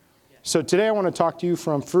So today I want to talk to you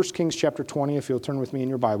from 1 Kings chapter 20, if you'll turn with me in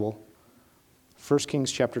your Bible. 1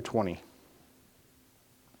 Kings chapter 20.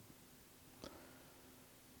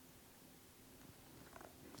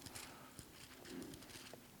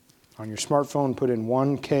 On your smartphone, put in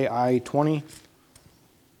 1KI20.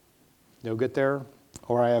 You'll get there.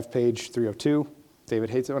 Or I have page 302. David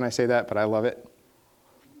hates it when I say that, but I love it.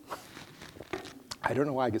 I don't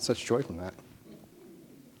know why I get such joy from that.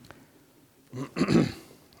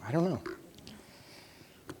 I don't know.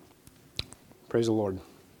 Praise the Lord.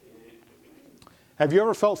 Have you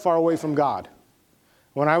ever felt far away from God?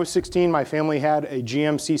 When I was 16, my family had a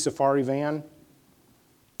GMC Safari van.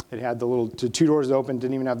 It had the two doors open,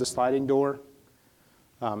 didn't even have the sliding door.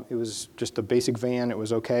 It was just a basic van. It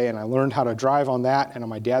was okay. And I learned how to drive on that and on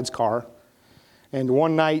my dad's car. And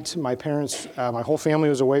one night, my parents, my whole family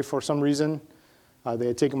was away for some reason. They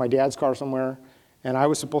had taken my dad's car somewhere. And I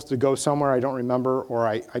was supposed to go somewhere, I don't remember, or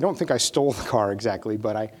I don't think I stole the car exactly,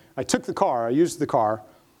 but I took the car, I used the car,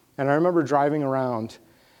 and I remember driving around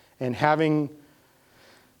and having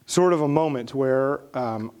sort of a moment where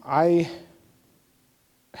I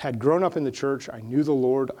had grown up in the church, I knew the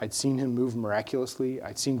Lord, I'd seen Him move miraculously,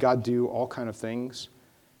 I'd seen God do all kind of things,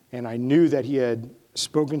 and I knew that He had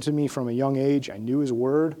spoken to me from a young age, I knew His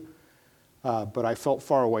Word, but I felt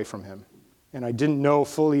far away from Him. And I didn't know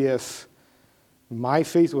fully if my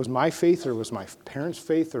faith was my faith or was my parents'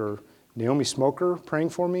 faith or Naomi Smoker praying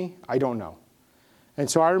for me. I don't know.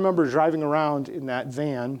 And so I remember driving around in that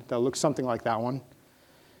van that looked something like that one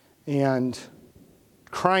and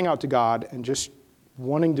crying out to God and just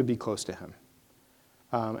wanting to be close to Him.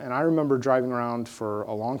 And I remember driving around for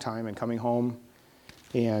a long time and coming home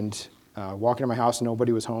and walking to my house and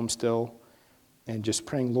nobody was home still and just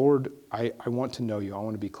praying, Lord, I want to know You. I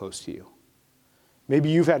want to be close to You. Maybe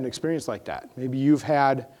you've had an experience like that. Maybe you've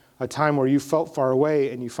had a time where you felt far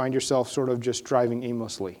away and you find yourself sort of just driving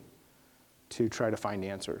aimlessly to try to find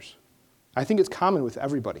answers. I think it's common with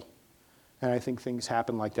everybody. And I think things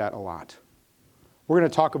happen like that a lot. We're going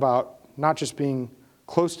to talk about not just being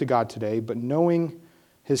close to God today, but knowing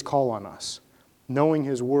His call on us, knowing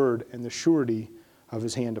His word and the surety of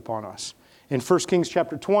His hand upon us. In 1 Kings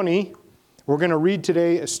chapter 20, we're going to read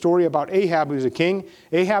today a story about Ahab, who's a king.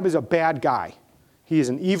 Ahab is a bad guy. He is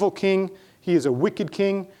an evil king. He is a wicked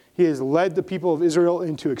king. He has led the people of Israel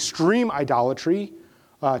into extreme idolatry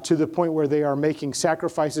to the point where they are making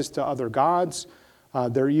sacrifices to other gods.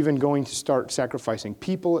 They're even going to start sacrificing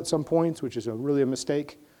people at some points, which is really a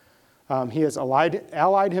mistake. He has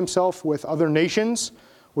allied himself with other nations,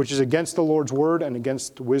 which is against the Lord's word and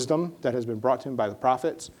against wisdom that has been brought to him by the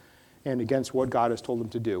prophets and against what God has told him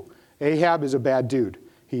to do. Ahab is a bad dude.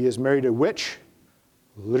 He is married a witch,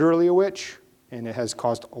 literally a witch, and it has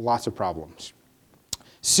caused lots of problems.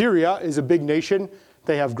 Syria is a big nation.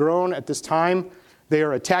 They have grown at this time. They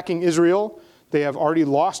are attacking Israel. They have already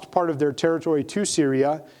lost part of their territory to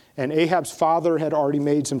Syria, and Ahab's father had already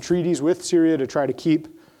made some treaties with Syria to try to keep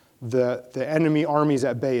the enemy armies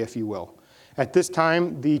at bay, if you will. At this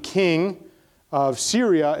time, the king of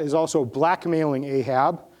Syria is also blackmailing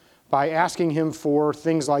Ahab by asking him for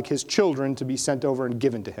things like his children to be sent over and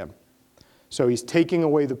given to him. So he's taking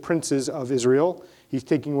away the princes of Israel. He's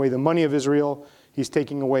taking away the money of Israel. He's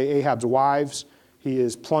taking away Ahab's wives. He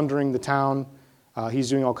is plundering the town. He's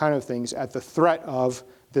doing all kinds of things at the threat of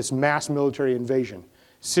this mass military invasion.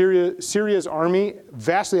 Syria's army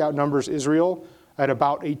vastly outnumbers Israel at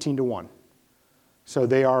about 18-1. So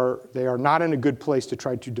they are not in a good place to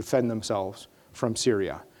try to defend themselves from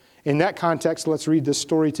Syria. In that context, let's read this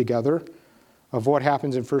story together of what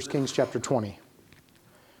happens in 1 Kings chapter 20.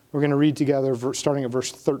 We're going to read together starting at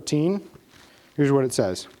verse 13. Here's what it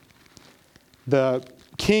says. The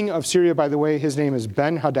king of Syria, by the way, his name is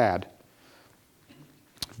Ben-Hadad.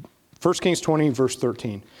 1 Kings 20, verse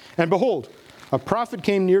 13. And behold, a prophet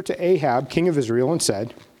came near to Ahab, king of Israel, and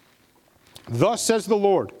said, Thus says the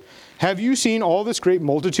Lord, have you seen all this great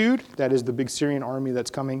multitude? That is the big Syrian army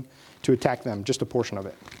that's coming to attack them, just a portion of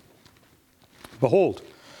it. Behold,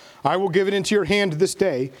 I will give it into your hand this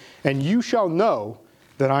day, and you shall know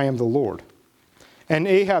that I am the Lord. And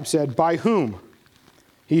Ahab said, By whom?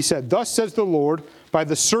 He said, Thus says the Lord, by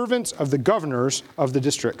the servants of the governors of the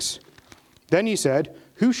districts. Then he said,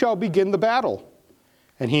 Who shall begin the battle?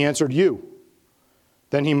 And he answered, You.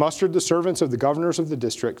 Then he mustered the servants of the governors of the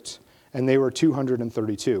districts, and they were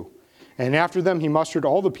 232. And after them he mustered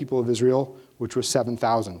all the people of Israel, which was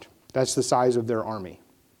 7,000. That's the size of their army.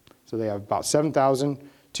 So they have about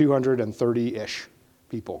 7,230-ish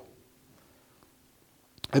people.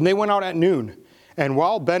 And they went out at noon. And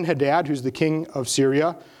while Ben-Hadad, who's the king of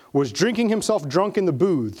Syria, was drinking himself drunk in the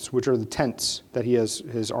booths, which are the tents that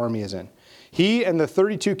his army is in. He and the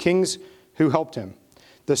 32 kings who helped him.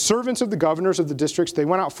 The servants of the governors of the districts, they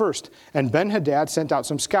went out first, and Ben-Hadad sent out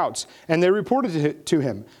some scouts, and they reported to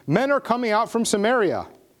him, "Men are coming out from Samaria."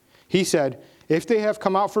 He said, "If they have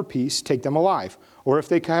come out for peace, take them alive. Or if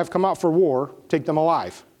they have come out for war, take them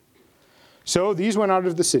alive." So these went out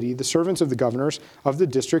of the city, the servants of the governors of the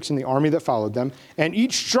districts and the army that followed them, and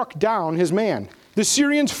each struck down his man. The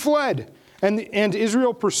Syrians fled, and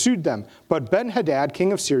Israel pursued them. But Ben-Hadad,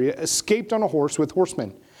 king of Syria, escaped on a horse with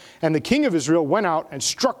horsemen. And the king of Israel went out and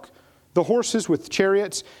struck the horses with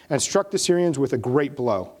chariots and struck the Syrians with a great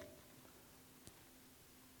blow.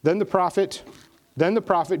 Then the prophet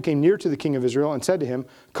came near to the king of Israel and said to him,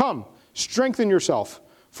 "Come, strengthen yourself,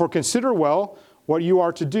 for consider well what you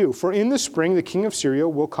are to do. For in the spring the king of Syria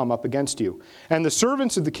will come up against you." And the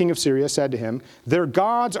servants of the king of Syria said to him, "Their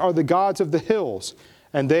gods are the gods of the hills,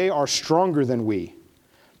 and they are stronger than we.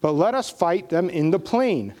 But let us fight them in the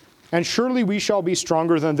plain, and surely we shall be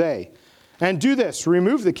stronger than they. And do this,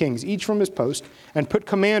 remove the kings, each from his post, and put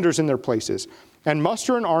commanders in their places, and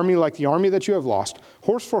muster an army like the army that you have lost,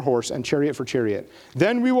 horse for horse and chariot for chariot.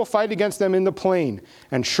 Then we will fight against them in the plain,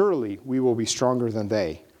 and surely we will be stronger than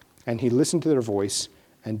they." And he listened to their voice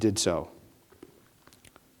and did so.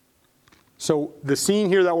 So the scene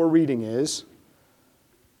here that we're reading is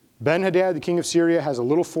Ben-Hadad, the king of Syria, has a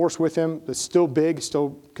little force with him that's still big,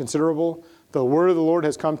 still considerable. The word of the Lord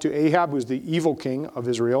has come to Ahab, who's the evil king of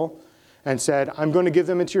Israel, and said, "I'm going to give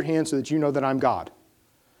them into your hands so that you know that I'm God."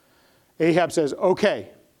 Ahab says, "Okay."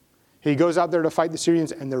 He goes out there to fight the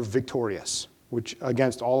Syrians, and they're victorious, which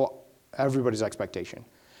against everybody's expectation.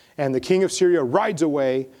 And the king of Syria rides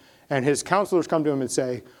away, and his counselors come to him and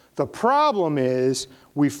say, "The problem is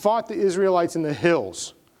we fought the Israelites in the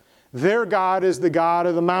hills. Their God is the God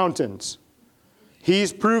of the mountains.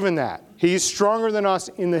 He's proven that. He's stronger than us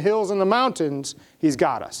in the hills and the mountains. He's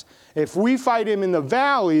got us. If we fight him in the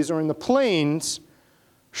valleys or in the plains,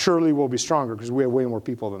 surely we'll be stronger because we have way more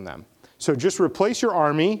people than them. So just replace your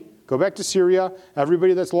army, go back to Syria.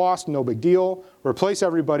 Everybody that's lost, no big deal. Replace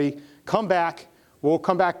everybody. Come back. We'll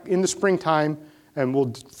come back in the springtime and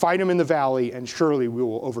we'll fight them in the valley, and surely we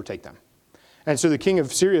will overtake them." And so the king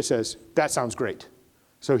of Syria says, "That sounds great."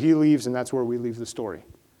 So he leaves, and that's where we leave the story.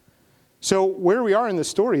 So where we are in this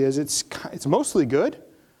story is it's mostly good,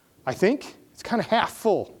 I think. It's kind of half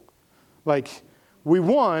full. Like, we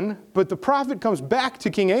won, but the prophet comes back to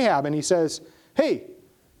King Ahab and he says, "Hey,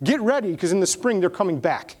 get ready, because in the spring they're coming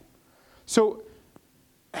back." So,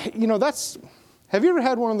 have you ever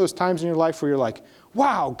had one of those times in your life where you're like,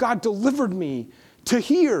 "Wow, God delivered me to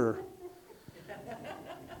here.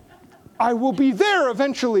 I will be there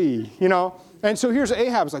eventually," And so here's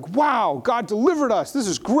Ahab's like, "Wow, God delivered us. This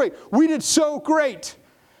is great. We did so great."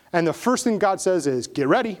 And the first thing God says is, "Get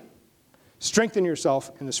ready. Strengthen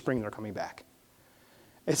yourself. In the spring, they're coming back."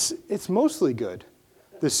 It's mostly good.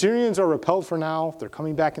 The Syrians are repelled for now. They're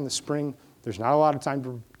coming back in the spring. There's not a lot of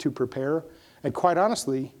time to prepare. And quite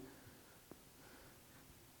honestly,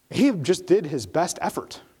 Ahab just did his best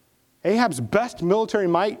effort. Ahab's best military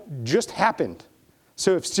might just happened.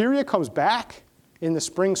 So if Syria comes back in the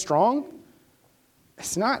spring strong,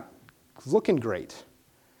 it's not looking great.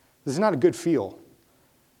 This is not a good feel.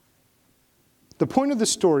 The point of the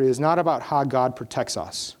story is not about how God protects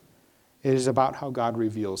us. It is about how God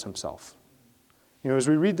reveals himself. As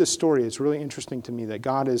we read this story, it's really interesting to me that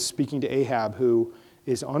God is speaking to Ahab, who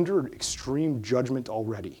is under extreme judgment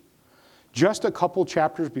already. Just a couple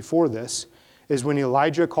chapters before this is when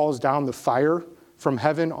Elijah calls down the fire from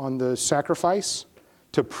heaven on the sacrifice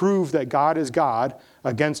to prove that God is God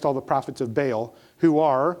against all the prophets of Baal, who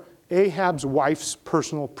are Ahab's wife's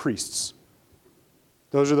personal priests.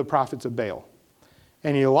 Those are the prophets of Baal.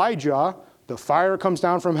 And Elijah, the fire comes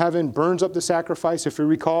down from heaven, burns up the sacrifice. If you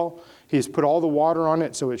recall, he's put all the water on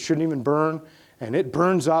it so it shouldn't even burn, and it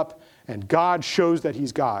burns up, and God shows that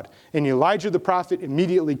he's God. And Elijah the prophet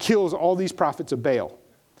immediately kills all these prophets of Baal,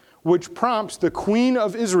 which prompts the queen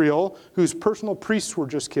of Israel, whose personal priests were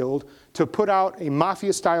just killed, to put out a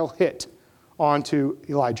mafia-style hit onto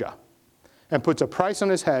Elijah and puts a price on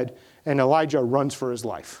his head, and Elijah runs for his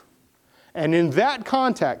life. And in that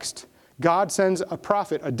context, God sends a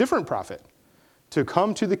prophet, a different prophet, to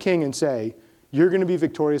come to the king and say, "You're going to be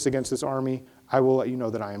victorious against this army. I will let you know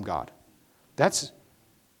that I am God." That's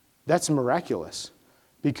miraculous,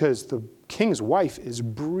 because the king's wife is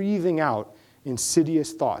breathing out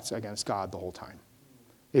insidious thoughts against God the whole time.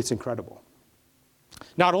 It's incredible.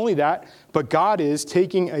 Not only that, but God is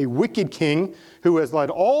taking a wicked king who has led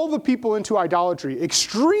all the people into idolatry,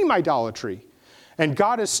 extreme idolatry, And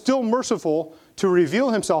God is still merciful to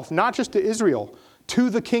reveal himself, not just to Israel, to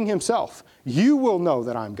the king himself. You will know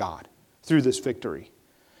that I'm God through this victory.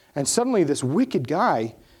 And suddenly this wicked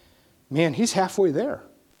guy, man, he's halfway there.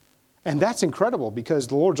 And that's incredible because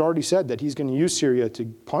the Lord's already said that he's going to use Syria to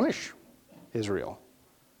punish Israel,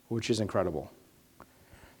 which is incredible.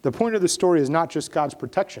 The point of the story is not just God's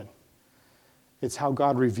protection. It's how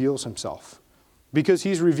God reveals himself. Because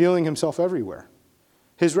he's revealing himself everywhere.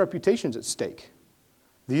 His reputation's at stake.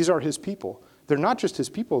 These are his people. They're not just his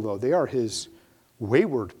people, though. They are his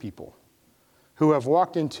wayward people who have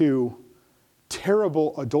walked into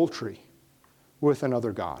terrible adultery with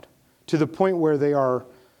another god to the point where they are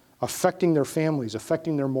affecting their families,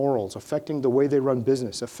 affecting their morals, affecting the way they run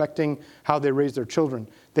business, affecting how they raise their children.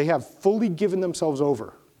 They have fully given themselves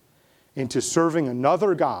over into serving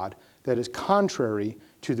another god that is contrary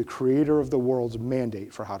to the creator of the world's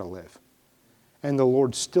mandate for how to live. And the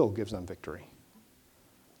Lord still gives them victory.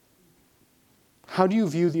 How do you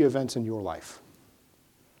view the events in your life?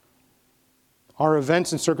 Are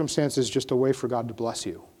events and circumstances just a way for God to bless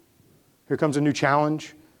you? Here comes a new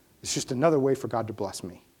challenge. It's just another way for God to bless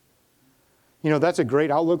me. You know, that's a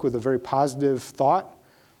great outlook with a very positive thought.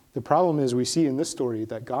 The problem is we see in this story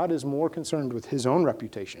that God is more concerned with his own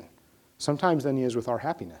reputation sometimes than he is with our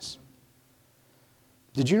happiness.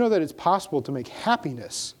 Did you know that it's possible to make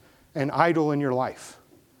happiness an idol in your life?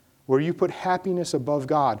 Where you put happiness above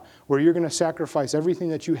God, where you're going to sacrifice everything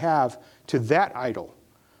that you have to that idol.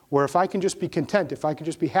 Where if I can just be content, if I can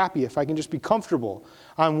just be happy, if I can just be comfortable,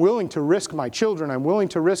 I'm willing to risk my children, I'm willing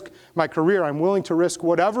to risk my career, I'm willing to risk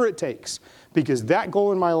whatever it takes, because that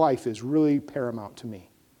goal in my life is really paramount to me.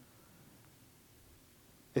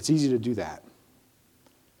 It's easy to do that.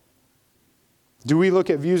 Do we look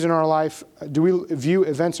at views in our life, do we view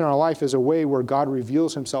events in our life as a way where God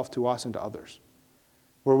reveals himself to us and to others?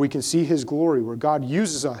 Where we can see his glory, where God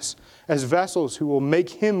uses us as vessels who will make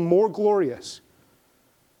him more glorious.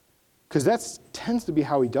 Because that tends to be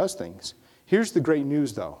how he does things. Here's the great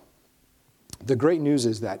news, though. The great news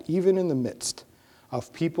is that even in the midst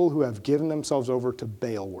of people who have given themselves over to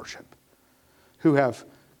Baal worship, who have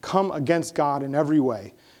come against God in every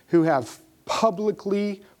way, who have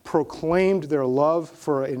publicly proclaimed their love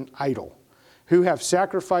for an idol, who have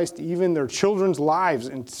sacrificed even their children's lives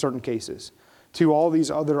in certain cases to all these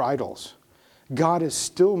other idols, God is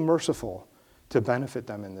still merciful to benefit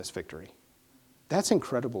them in this victory. That's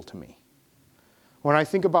incredible to me. When I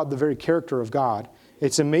think about the very character of God,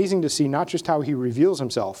 it's amazing to see not just how he reveals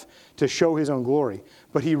himself to show his own glory,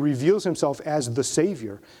 but he reveals himself as the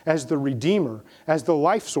Savior, as the Redeemer, as the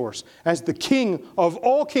life source, as the King of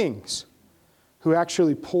all kings, who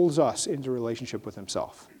actually pulls us into relationship with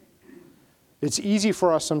himself. It's easy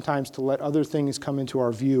for us sometimes to let other things come into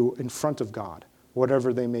our view in front of God,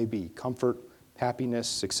 whatever they may be, comfort, happiness,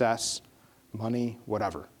 success, money,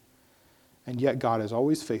 whatever. And yet God is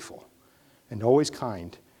always faithful and always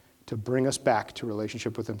kind to bring us back to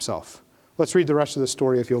relationship with himself. Let's read the rest of the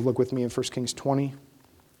story if you'll look with me in 1 Kings 20.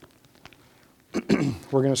 We're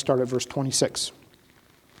going to start at verse 26.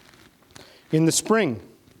 In the spring,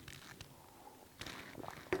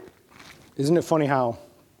 isn't it funny how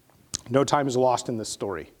no time is lost in this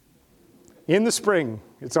story? In the spring,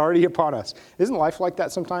 it's already upon us. Isn't life like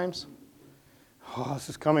that sometimes? Oh, this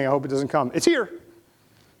is coming. I hope it doesn't come. It's here.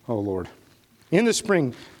 Oh, Lord. In the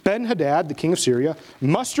spring, Ben-Hadad, the king of Syria,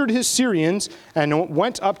 mustered his Syrians and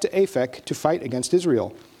went up to Aphek to fight against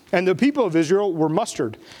Israel. And the people of Israel were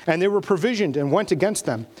mustered, and they were provisioned and went against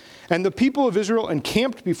them. And the people of Israel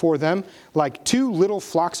encamped before them like two little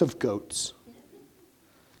flocks of goats.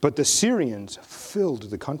 But the Syrians filled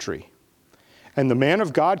the country. And the man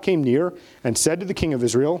of God came near and said to the king of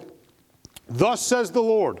Israel, "Thus says the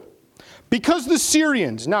Lord, because the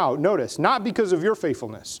Syrians," now notice, not because of your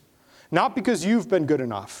faithfulness, not because you've been good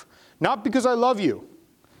enough, not because I love you,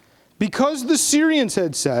 because the Syrians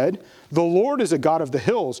had said, "The Lord is a God of the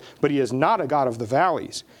hills, but he is not a God of the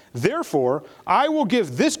valleys. Therefore, I will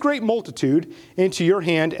give this great multitude into your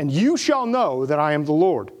hand, and you shall know that I am the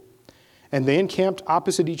Lord." And they encamped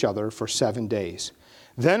opposite each other for 7 days.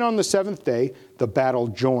 Then on the 7th day, the battle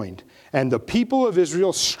joined, and the people of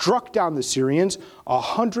Israel struck down the Syrians,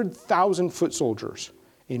 100,000 foot soldiers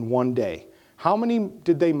in one day. How many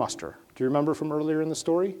did they muster? Do you remember from earlier in the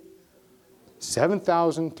story?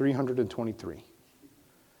 7,323.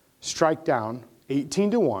 Strike down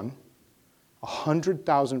 18-1,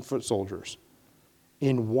 100,000 foot soldiers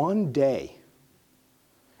in one day.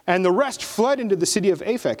 And the rest fled into the city of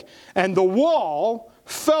Aphek, and the wall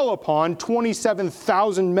fell upon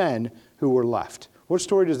 27,000 men who were left. What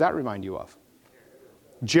story does that remind you of?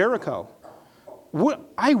 Jericho.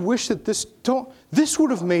 I wish that this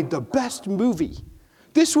would have made the best movie.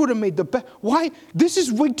 This would have made the best. Why? This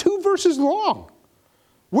is like 2 verses long.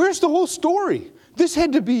 Where's the whole story? This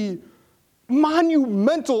had to be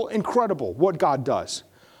monumental, incredible what God does.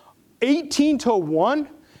 18-1,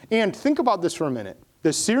 and think about this for a minute.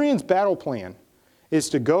 The Syrians' battle plan is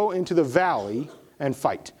to go into the valley and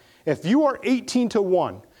fight. If you are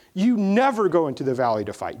 18-1, you never go into the valley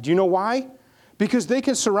to fight. Do you know why? Because they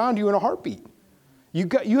can surround you in a heartbeat.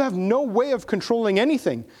 You have no way of controlling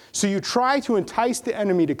anything. So you try to entice the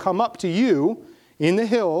enemy to come up to you in the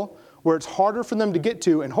hill where it's harder for them to get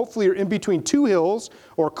to, and hopefully you're in between 2 hills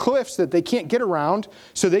or cliffs that they can't get around,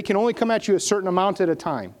 so they can only come at you a certain amount at a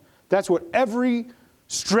time. That's what every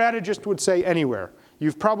strategist would say anywhere.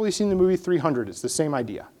 You've probably seen the movie 300. It's the same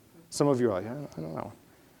idea. Some of you are like, I don't know.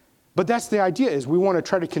 But that's the idea, is we want to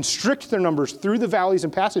try to constrict their numbers through the valleys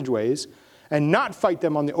and passageways and not fight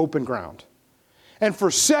them on the open ground. And for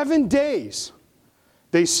 7 days,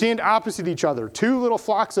 they stand opposite each other, 2 little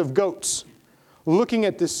flocks of goats, looking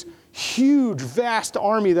at this huge, vast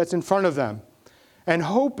army that's in front of them, and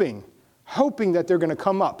hoping that they're going to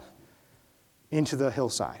come up into the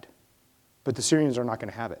hillside. But the Syrians are not going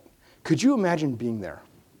to have it. Could you imagine being there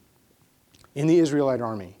in the Israelite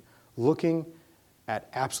army, looking at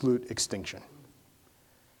absolute extinction?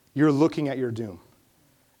 You're looking at your doom,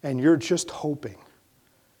 and you're just hoping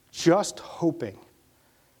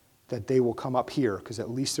that they will come up here, because at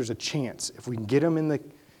least there's a chance. If we can get them in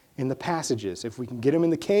the passages, if we can get them in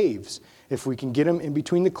the caves, if we can get them in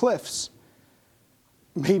between the cliffs,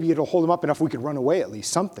 maybe it'll hold them up enough we could run away at least,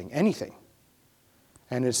 something, anything.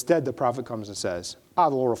 And instead, the prophet comes and says, the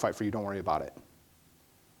Lord will fight for you, don't worry about it.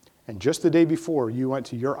 And just the day before, you went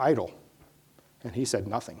to your idol, and he said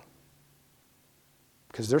nothing.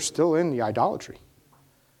 Because they're still in the idolatry.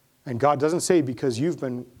 And God doesn't say, because you've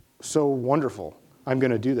been so wonderful, I'm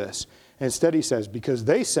going to do this. Instead, he says, because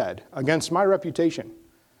they said, against my reputation,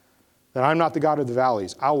 that I'm not the God of the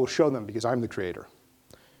valleys, I will show them because I'm the creator.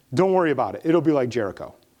 Don't worry about it. It'll be like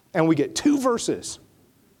Jericho. And we get 2 verses.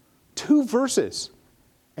 2 verses.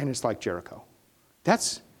 And it's like Jericho.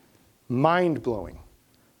 That's mind-blowing.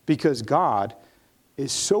 Because God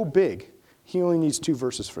is so big, he only needs 2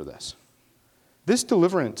 verses for this. This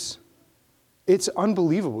deliverance, it's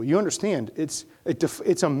unbelievable. You understand, it's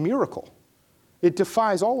a miracle. It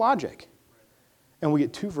defies all logic. And we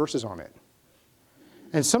get 2 verses on it.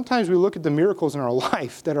 And sometimes we look at the miracles in our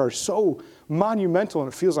life that are so monumental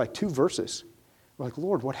and it feels like 2 verses. We're like,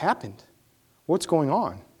 Lord, what happened? What's going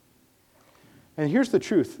on? And here's the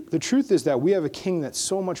truth. The truth is that we have a king that's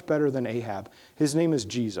so much better than Ahab. His name is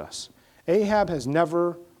Jesus. Ahab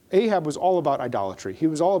was all about idolatry. He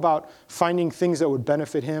was all about finding things that would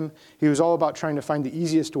benefit him. He was all about trying to find the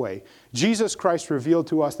easiest way. Jesus Christ revealed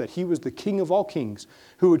to us that he was the King of all kings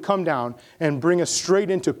who would come down and bring us straight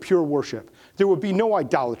into pure worship. There would be no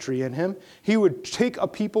idolatry in him. He would take a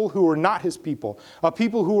people who were not his people, a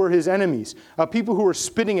people who were his enemies, a people who were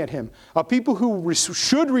spitting at him, a people who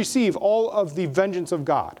should receive all of the vengeance of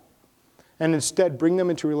God, and instead bring them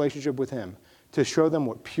into relationship with him to show them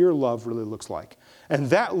what pure love really looks like. And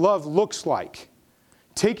that love looks like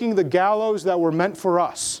taking the gallows that were meant for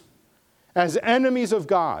us as enemies of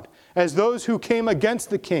God, as those who came against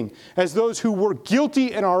the king, as those who were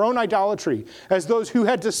guilty in our own idolatry, as those who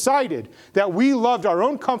had decided that we loved our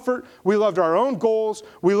own comfort, we loved our own goals,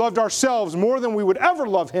 we loved ourselves more than we would ever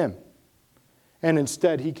love him. And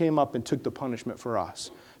instead, he came up and took the punishment for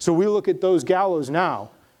us. So we look at those gallows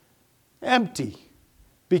now empty,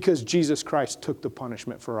 because Jesus Christ took the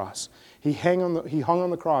punishment for us. He hung on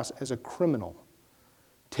the cross as a criminal,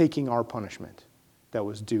 taking our punishment that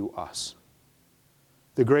was due us.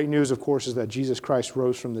 The great news, of course, is that Jesus Christ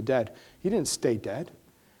rose from the dead. He didn't stay dead.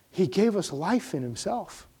 He gave us life in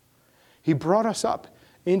himself. He brought us up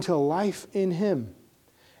into life in him.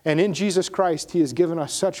 And in Jesus Christ, he has given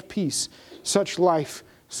us such peace, such life,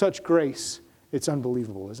 such grace. It's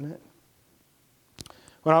unbelievable, isn't it?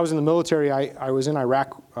 When I was in the military, I was in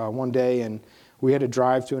Iraq one day, and we had to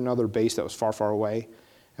drive to another base that was far, far away.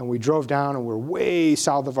 And we drove down, and we're way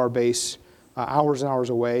south of our base, hours and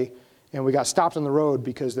hours away. And we got stopped on the road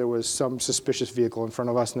because there was some suspicious vehicle in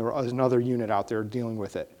front of us, and there was another unit out there dealing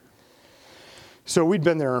with it. So we'd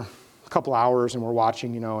been there a couple hours, and we're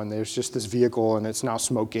watching, and there's just this vehicle, and it's now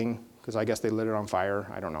smoking, because I guess they lit it on fire.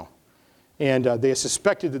 I don't know. And they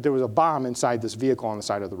suspected that there was a bomb inside this vehicle on the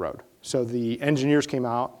side of the road. So the engineers came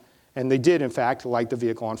out, and they did, in fact, light the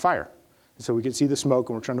vehicle on fire. And so we could see the smoke,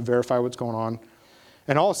 and we're trying to verify what's going on.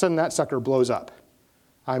 And all of a sudden, that sucker blows up.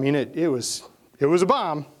 I mean, it was a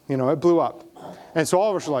bomb. It blew up. And so all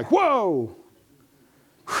of us were like, whoa!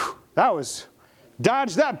 Whew, that was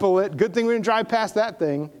Dodge that bullet. Good thing we didn't drive past that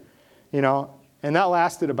thing. And that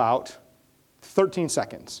lasted about 13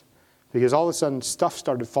 seconds because all of a sudden stuff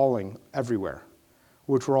started falling everywhere,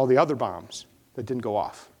 which were all the other bombs that didn't go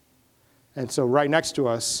off. And so right next to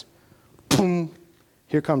us, boom,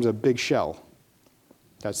 here comes a big shell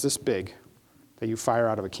that's this big that you fire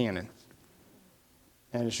out of a cannon.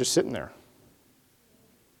 And it's just sitting there.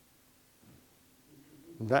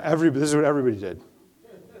 This is what everybody did.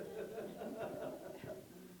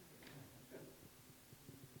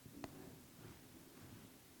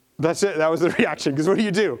 That's it. That was the reaction. Because what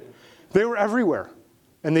do? They were everywhere.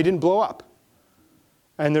 And they didn't blow up.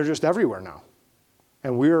 And they're just everywhere now.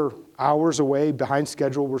 And we're hours away behind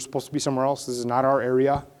schedule. We're supposed to be somewhere else. This is not our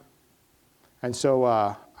area. And so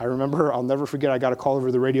I remember, I'll never forget, I got a call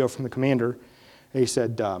over the radio from the commander. And he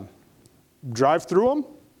said, drive through them.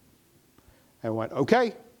 I went,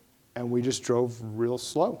 okay. And we just drove real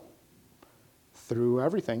slow through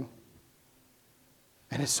everything.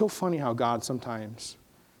 And it's so funny how God sometimes,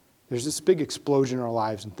 there's this big explosion in our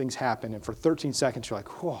lives and things happen. And for 13 seconds, you're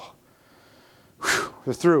like, whoa,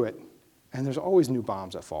 we're through it. And there's always new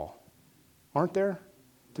bombs that fall. Aren't there?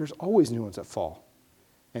 There's always new ones that fall.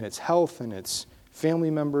 And it's health, and it's family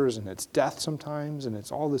members, and it's death sometimes, and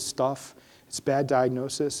it's all this stuff. It's bad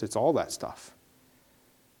diagnosis. It's all that stuff.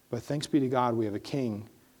 But thanks be to God, we have a king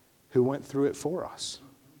who went through it for us.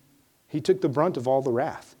 He took the brunt of all the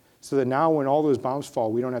wrath, so that now when all those bombs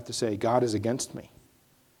fall, we don't have to say, God is against me.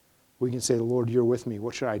 We can say, Lord, you're with me.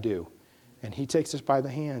 What should I do? And he takes us by the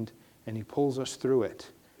hand, and he pulls us through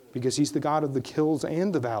it, because he's the God of the hills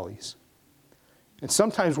and the valleys. And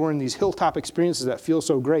sometimes we're in these hilltop experiences that feel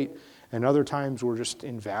so great, and other times we're just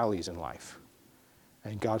in valleys in life.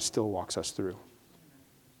 And God still walks us through.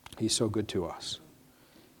 He's so good to us.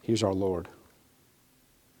 He's our Lord.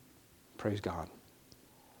 Praise God.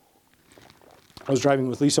 I was driving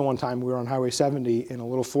with Lisa one time. We were on Highway 70 in a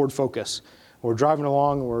little Ford Focus. We're driving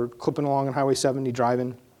along. We're clipping along on Highway 70,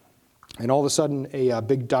 driving. And all of a sudden, a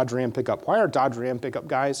big Dodge Ram pickup. Why are Dodge Ram pickup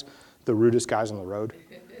guys the rudest guys on the road?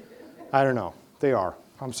 I don't know. They are.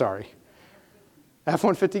 I'm sorry.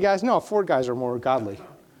 F-150 guys? No, Ford guys are more godly.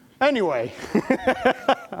 Anyway,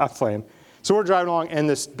 I'm playing. So we're driving along, and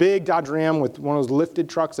this big Dodge Ram with one of those lifted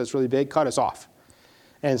trucks that's really big cut us off.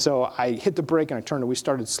 And so I hit the brake, and I turned, and we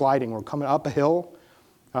started sliding. We're coming up a hill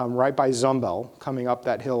right by Zumbel, coming up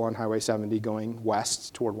that hill on Highway 70, going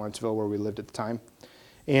west toward Wentzville, where we lived at the time.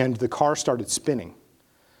 And the car started spinning.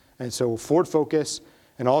 And so Ford Focus,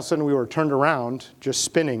 and all of a sudden we were turned around, just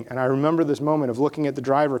spinning. And I remember this moment of looking at the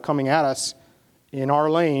driver coming at us in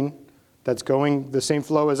our lane that's going the same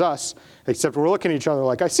flow as us, except we're looking at each other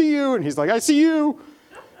like, I see you, and he's like, I see you.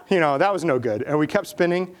 That was no good. And we kept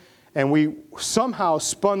spinning, and we somehow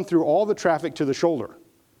spun through all the traffic to the shoulder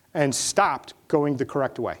and stopped going the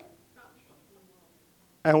correct way.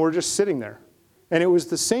 And we're just sitting there. And it was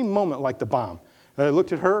the same moment like the bomb. I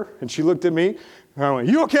looked at her, and she looked at me, and I went,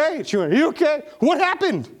 you okay? And she went, you okay? What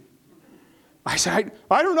happened? I said,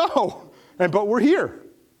 I don't know, but we're here.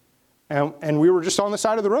 And we were just on the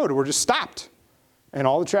side of the road, and we're just stopped. And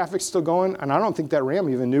all the traffic's still going, and I don't think that Ram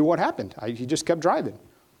even knew what happened. He just kept driving.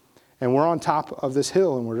 And we're on top of this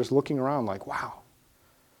hill, and we're just looking around like, wow,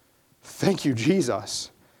 thank you,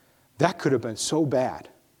 Jesus. That could have been so bad.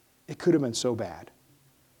 It could have been so bad.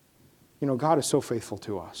 God is so faithful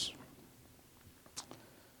to us.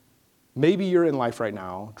 Maybe you're in life right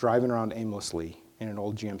now, driving around aimlessly in an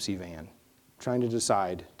old GMC van, trying to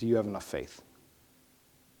decide, do you have enough faith?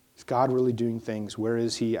 Is God really doing things? Where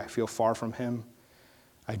is he? I feel far from him.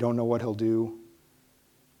 I don't know what he'll do.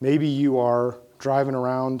 Maybe you are driving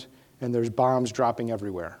around and there's bombs dropping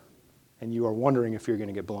everywhere, and you are wondering if you're going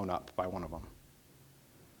to get blown up by one of them.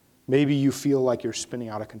 Maybe you feel like you're spinning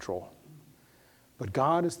out of control. But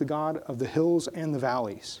God is the God of the hills and the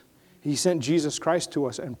valleys. He sent Jesus Christ to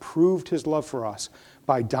us and proved his love for us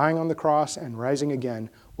by dying on the cross and rising again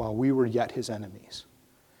while we were yet his enemies.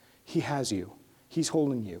 He has you. He's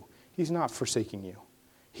holding you. He's not forsaking you.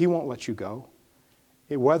 He won't let you go.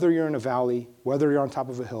 Whether you're in a valley, whether you're on top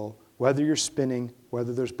of a hill, whether you're spinning,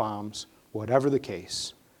 whether there's bombs, whatever the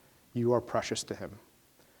case, you are precious to him.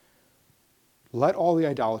 Let all the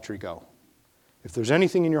idolatry go. If there's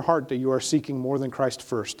anything in your heart that you are seeking more than Christ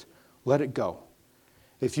first, let it go.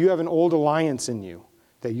 If you have an old alliance in you,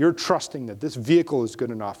 that you're trusting that this vehicle is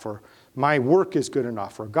good enough, or my work is good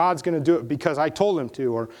enough, or God's going to do it because I told him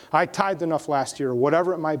to, or I tithed enough last year, or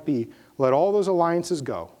whatever it might be, let all those alliances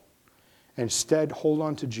go. Instead, hold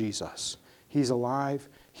on to Jesus. He's alive.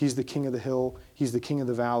 He's the king of the hill. He's the king of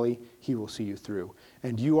the valley. He will see you through.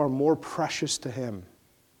 And you are more precious to him.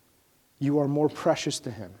 You are more precious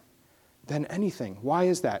to him than anything. Why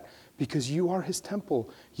is that? Because you are his temple.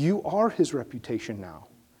 You are his reputation now.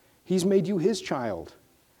 He's made you his child.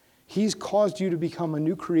 He's caused you to become a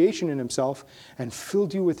new creation in himself and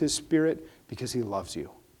filled you with his Spirit because he loves you.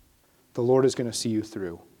 The Lord is going to see you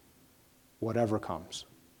through. Whatever comes,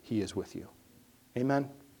 he is with you. Amen?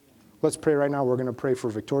 Let's pray right now. We're going to pray for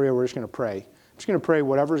Victoria. We're just going to pray. I'm just going to pray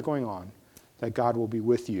whatever's going on, that God will be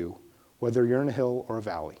with you, whether you're in a hill or a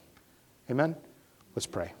valley. Amen? Let's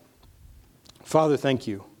pray. Father, thank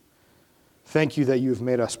you. Thank you that you've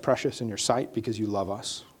made us precious in your sight because you love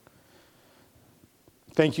us.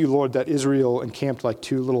 Thank you, Lord, that Israel, encamped like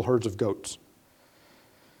two little herds of goats,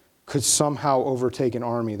 could somehow overtake an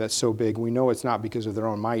army that's so big. We know it's not because of their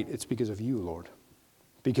own might. It's because of you, Lord,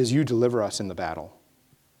 because you deliver us in the battle.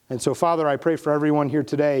 And so, Father, I pray for everyone here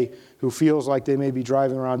today who feels like they may be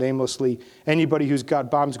driving around aimlessly, anybody who's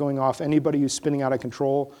got bombs going off, anybody who's spinning out of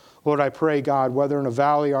control. Lord, I pray, God, whether in a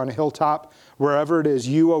valley or on a hilltop, wherever it is,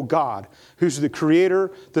 you, O God, who's the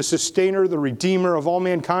creator, the sustainer, the redeemer of all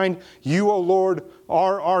mankind, you, O Lord,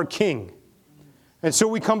 are our King. And so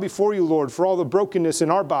we come before you, Lord, for all the brokenness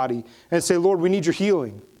in our body and say, Lord, we need your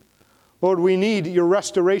healing. Lord, we need your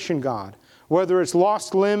restoration, God. Whether it's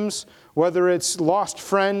lost limbs, whether it's lost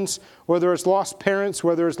friends, whether it's lost parents,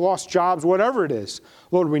 whether it's lost jobs, whatever it is,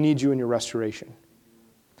 Lord, we need you in your restoration.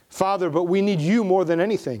 Father, but we need you more than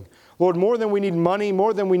anything. Lord, more than we need money,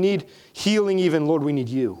 more than we need healing even, Lord, we need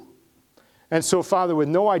you. And so, Father, with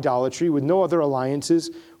no idolatry, with no other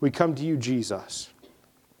alliances, we come to you, Jesus.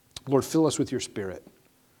 Lord, fill us with your Spirit.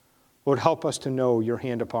 Lord, help us to know your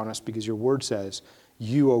hand upon us because your word says,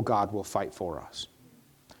 you, O God, will fight for us.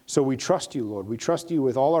 So we trust you, Lord. We trust you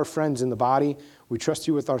with all our friends in the body. We trust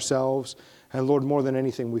you with ourselves. And Lord, more than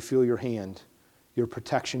anything, we feel your hand, your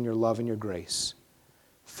protection, your love, and your grace.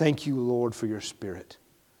 Thank you, Lord, for your Spirit.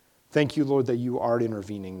 Thank you, Lord, that you are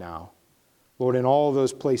intervening now. Lord, in all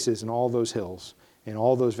those places, in all those hills, in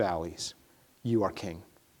all those valleys, you are King.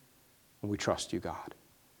 And we trust you, God.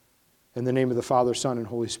 In the name of the Father, Son, and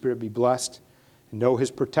Holy Spirit, be blessed. And know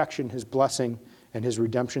his protection, his blessing, and his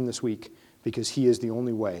redemption this week, because he is the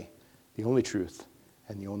only way, the only truth,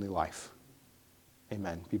 and the only life.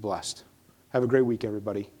 Amen. Be blessed. Have a great week,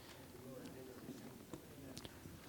 everybody.